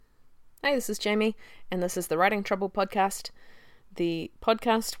Hey, this is Jamie, and this is the Writing Trouble podcast, the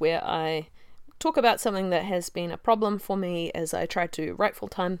podcast where I talk about something that has been a problem for me as I try to write full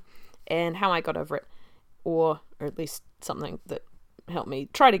time and how I got over it, or at least something that helped me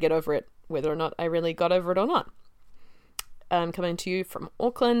try to get over it, whether or not I really got over it or not. I'm coming to you from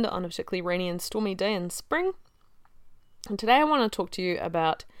Auckland on a particularly rainy and stormy day in spring, and today I want to talk to you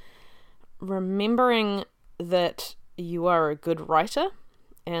about remembering that you are a good writer.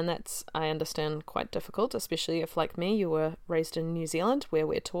 And that's, I understand, quite difficult, especially if, like me, you were raised in New Zealand, where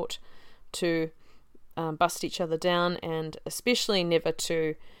we're taught to bust each other down, and especially never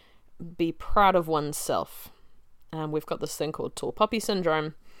to be proud of oneself. We've got this thing called tall poppy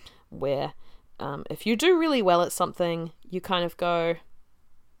syndrome, where if you do really well at something, you kind of go,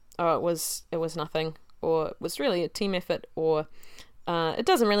 oh, it was nothing, or it was really a team effort, or it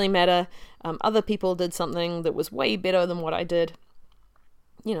doesn't really matter. Other people did something that was way better than what I did.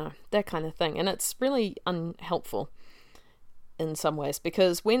 You know, that kind of thing. And it's really unhelpful in some ways,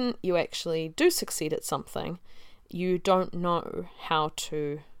 because when you actually do succeed at something, you don't know how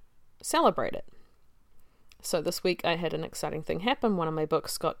to celebrate it. So this week I had an exciting thing happen. One of my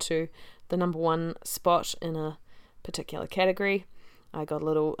books got to the number 1 spot in a particular category. I got a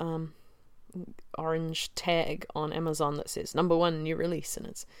little orange tag on Amazon that says number 1 new release, and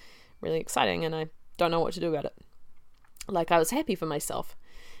it's really exciting, and I don't know what to do about it. Like, I was happy for myself,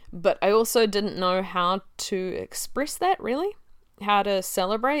 but I also didn't know how to express that, really. How to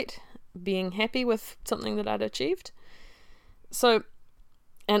celebrate being happy with something that I'd achieved. So,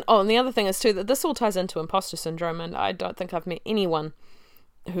 and the other thing is too, that this all ties into imposter syndrome, and I don't think I've met anyone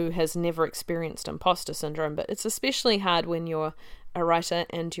who has never experienced imposter syndrome, but it's especially hard when you're a writer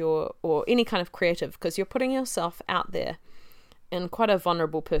and or any kind of creative, because you're putting yourself out there in quite a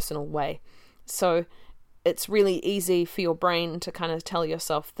vulnerable personal way. So it's really easy for your brain to kind of tell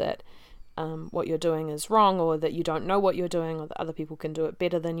yourself that what you're doing is wrong, or that you don't know what you're doing, or that other people can do it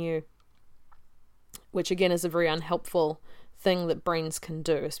better than you, which again is a very unhelpful thing that brains can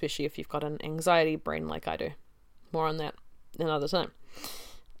do, especially if you've got an anxiety brain like I do. More on that another time.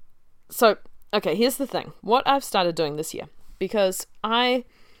 So, okay, here's the thing. What I've started doing this year, because I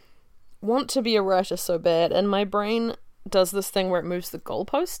want to be a writer so bad, and my brain does this thing where it moves the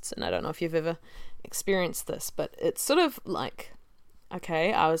goalposts, and I don't know if you've ever experienced this, but it's sort of like,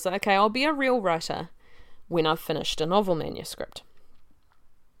 okay, I was like, okay, I'll be a real writer when I've finished a novel manuscript.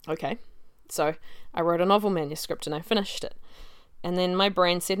 Okay, so I wrote a novel manuscript and I finished it. And then my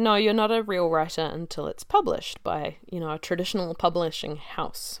brain said, no, you're not a real writer until it's published by, a traditional publishing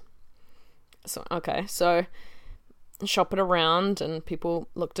house. So, okay, so shop it around, and people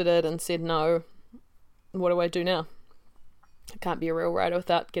looked at it and said, no, what do I do now? I can't be a real writer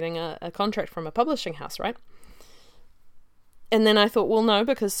without getting a contract from a publishing house, right? And then I thought, well, no,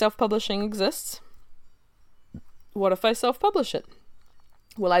 because self-publishing exists. What if I self-publish it?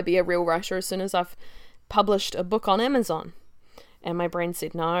 Will I be a real writer as soon as I've published a book on Amazon? And my brain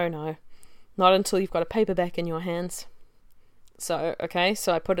said, no, not until you've got a paperback in your hands. So, okay,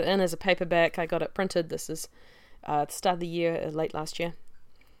 so I put it in as a paperback. I got it printed. This is at the start of the year, late last year.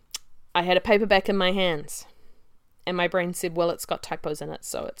 I had a paperback in my hands. And my brain said, well, it's got typos in it,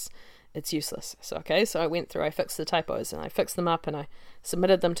 so it's useless. So, okay, so I went through, I fixed the typos, and I fixed them up, and I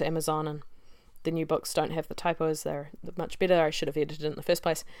submitted them to Amazon, and the new books don't have the typos. They're much better. I should have edited it in the first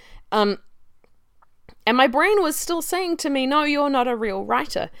place. And my brain was still saying to me, no, you're not a real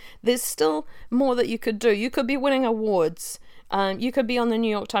writer. There's still more that you could do. You could be winning awards. You could be on the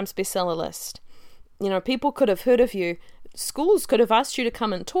New York Times bestseller list. People could have heard of you. Schools could have asked you to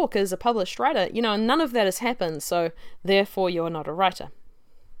come and talk as a published writer, none of that has happened, so therefore you're not a writer.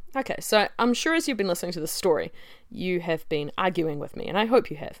 Okay, so I'm sure as you've been listening to this story, you have been arguing with me, and I hope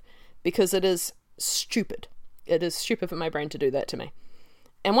you have, because it is stupid. It is stupid for my brain to do that to me.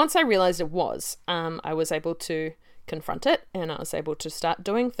 And once I realized it was, I was able to confront it, and I was able to start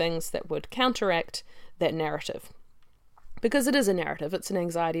doing things that would counteract that narrative. Because it is a narrative, it's an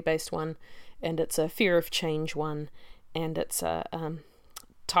anxiety-based one, and it's a fear of change one, and it's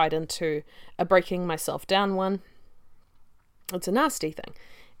tied into a breaking myself down one. It's a nasty thing,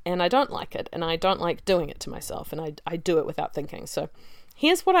 and I don't like it, and I don't like doing it to myself, and I do it without thinking. So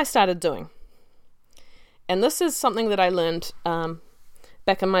here's what I started doing. And this is something that I learned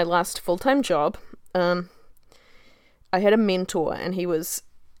back in my last full-time job. I had a mentor, and he's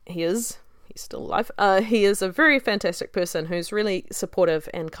still alive. He is a very fantastic person who's really supportive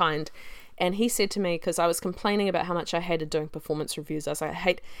and kind. And he said to me, because I was complaining about how much I hated doing performance reviews. I was like, I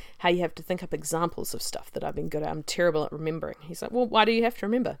hate how you have to think up examples of stuff that I've been good at. I'm terrible at remembering. He's like, well, why do you have to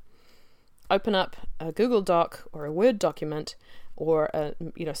remember? Open up a Google Doc or a Word document, or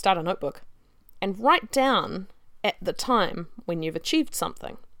start a notebook and write down at the time when you've achieved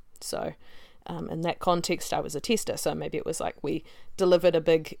something. So in that context, I was a tester, so maybe it was like we delivered a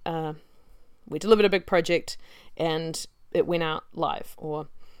big project and it went out live, or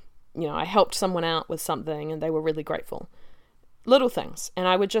I helped someone out with something and they were really grateful. Little things, and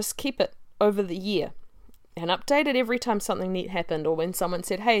I would just keep it over the year and update it every time something neat happened, or when someone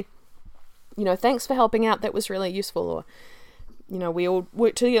said, hey, thanks for helping out, that was really useful, or we all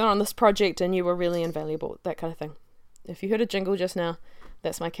worked together on this project and you were really invaluable, that kind of thing. If you heard a jingle just now,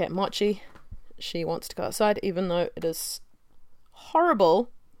 that's my cat Mochi. She wants to go outside, even though it is horrible,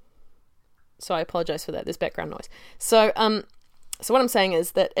 so I apologize for that. There's background noise. So what I'm saying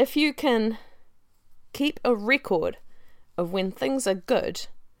is that if you can keep a record of when things are good,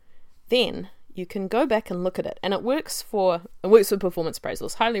 then you can go back and look at it. And it works for performance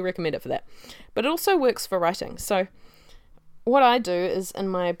appraisals. Highly recommend it for that. But it also works for writing. So what I do is, in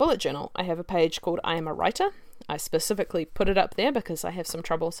my bullet journal, I have a page called I Am a Writer. I specifically put it up there because I have some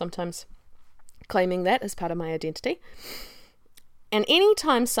trouble sometimes claiming that as part of my identity. And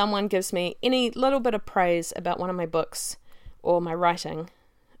anytime someone gives me any little bit of praise about one of my books or my writing,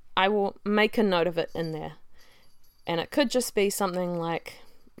 I will make a note of it in there. And it could just be something like,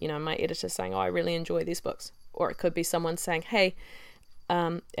 my editor saying, oh, I really enjoy these books. Or it could be someone saying, hey,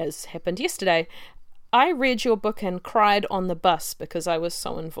 as happened yesterday, I read your book and cried on the bus because I was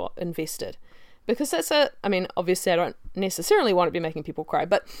so invested. Because obviously I don't necessarily want to be making people cry,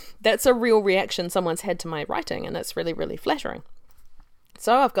 but that's a real reaction someone's had to my writing, and it's really, really flattering.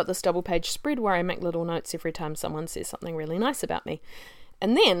 So I've got this double page spread where I make little notes every time someone says something really nice about me.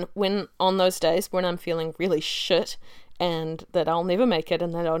 And then on those days when I'm feeling really shit and that I'll never make it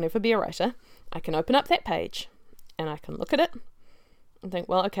and that I'll never be a writer, I can open up that page and I can look at it and think,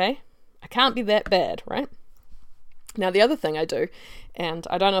 well, okay, I can't be that bad, right? Now, the other thing I do, and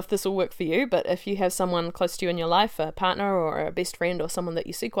I don't know if this will work for you, but if you have someone close to you in your life, a partner or a best friend or someone that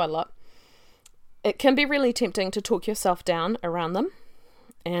you see quite a lot, it can be really tempting to talk yourself down around them.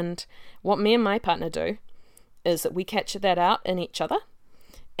 And what me and my partner do is that we catch that out in each other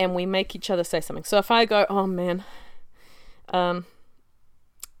and we make each other say something. So if I go, oh man,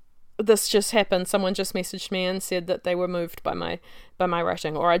 this just happened, someone just messaged me and said that they were moved by my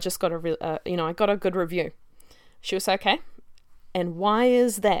writing, or I just got I got a good review. She will say, okay, and why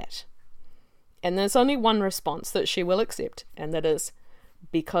is that? And there's only one response that she will accept, and that is,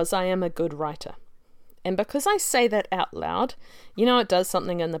 because I am a good writer. And because I say that out loud, it does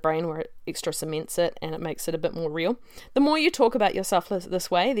something in the brain where it extra cements it and it makes it a bit more real. The more you talk about yourself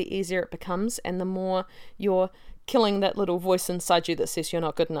this way, the easier it becomes, and the more you're killing that little voice inside you that says you're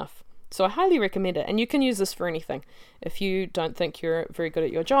not good enough. So I highly recommend it, and you can use this for anything. If you don't think you're very good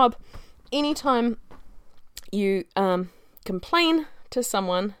at your job, anytime you complain to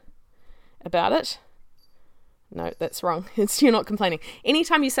someone about it, no, that's wrong. You're not complaining.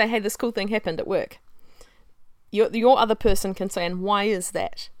 Anytime you say, hey, this cool thing happened at work, your other person can say, and why is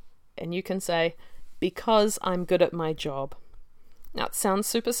that? And you can say, because I'm good at my job. Now, it sounds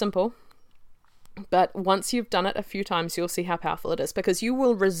super simple, but once you've done it a few times, you'll see how powerful it is, because you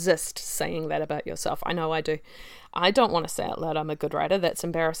will resist saying that about yourself. I know I do. I don't want to say out loud, I'm a good writer. That's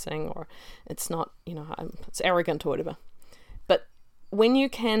embarrassing, or it's not, it's arrogant or whatever. But when you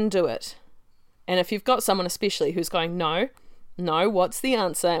can do it, and if you've got someone especially who's going, no, what's the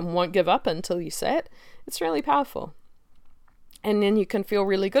answer, and won't give up until you say it, it's really powerful. And then you can feel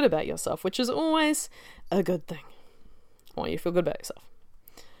really good about yourself, which is always a good thing. I want you to feel good about yourself.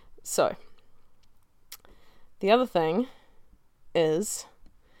 So, the other thing is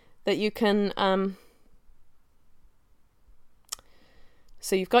that you can,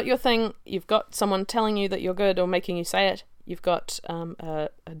 so you've got your thing, you've got someone telling you that you're good or making you say it, you've got a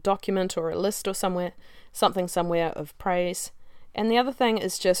document or a list or somewhere of praise. And the other thing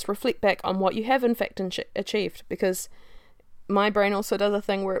is just reflect back on what you have in fact achieved, because my brain also does a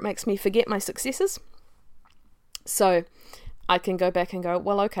thing where it makes me forget my successes. So I can go back and go,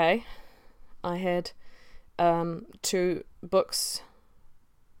 well, okay, I had 2 books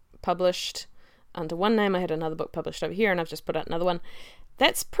published under one name. I had another book published over here, and I've just put out another one.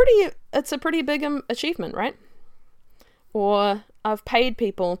 It's a pretty big achievement, right? Or I've paid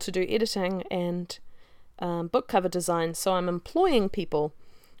people to do editing and book cover design, so I'm employing people,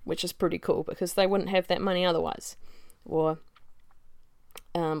 which is pretty cool because they wouldn't have that money otherwise. Or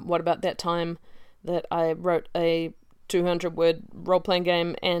what about that time that I wrote a 200-word role-playing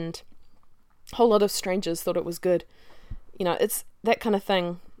game and a whole lot of strangers thought it was good? It's that kind of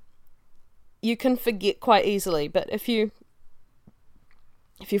thing. You can forget quite easily, but if you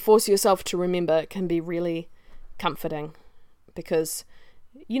force yourself to remember, it can be really comforting, because,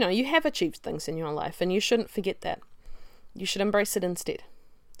 you have achieved things in your life and you shouldn't forget that. You should embrace it instead.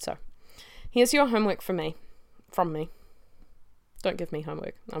 So, here's your homework from me. Don't give me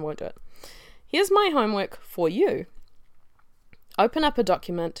homework. I won't do it. Here's my homework for you. Open up a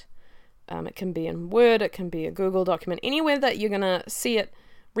document. It can be in Word, it can be a Google document, anywhere that you're going to see it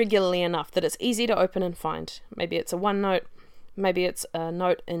regularly enough that it's easy to open and find. Maybe it's a OneNote, maybe it's a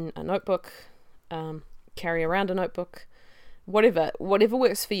note in a notebook, carry around a notebook, whatever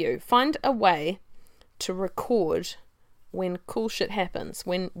works for you. Find a way to record when cool shit happens,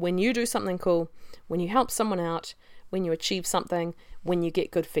 when you do something cool, when you help someone out, when you achieve something, when you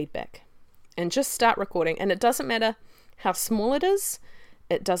get good feedback. And just start recording. And it doesn't matter how small it is.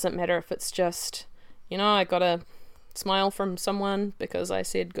 It doesn't matter if it's just, I got a smile from someone because I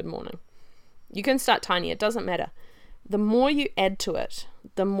said good morning. You can start tiny. It doesn't matter. The more you add to it,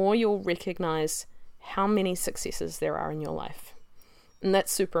 the more you'll recognize how many successes there are in your life. And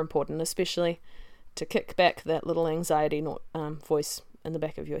that's super important, especially to kick back that little anxiety voice in the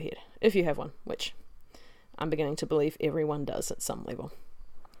back of your head, if you have one, which I'm beginning to believe everyone does at some level.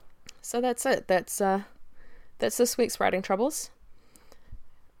 So that's it. That's this week's Writing Troubles.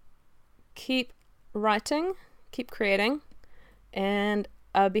 Keep writing, keep creating, and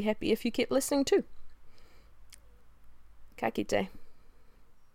I'll be happy if you keep listening too. Ka kite.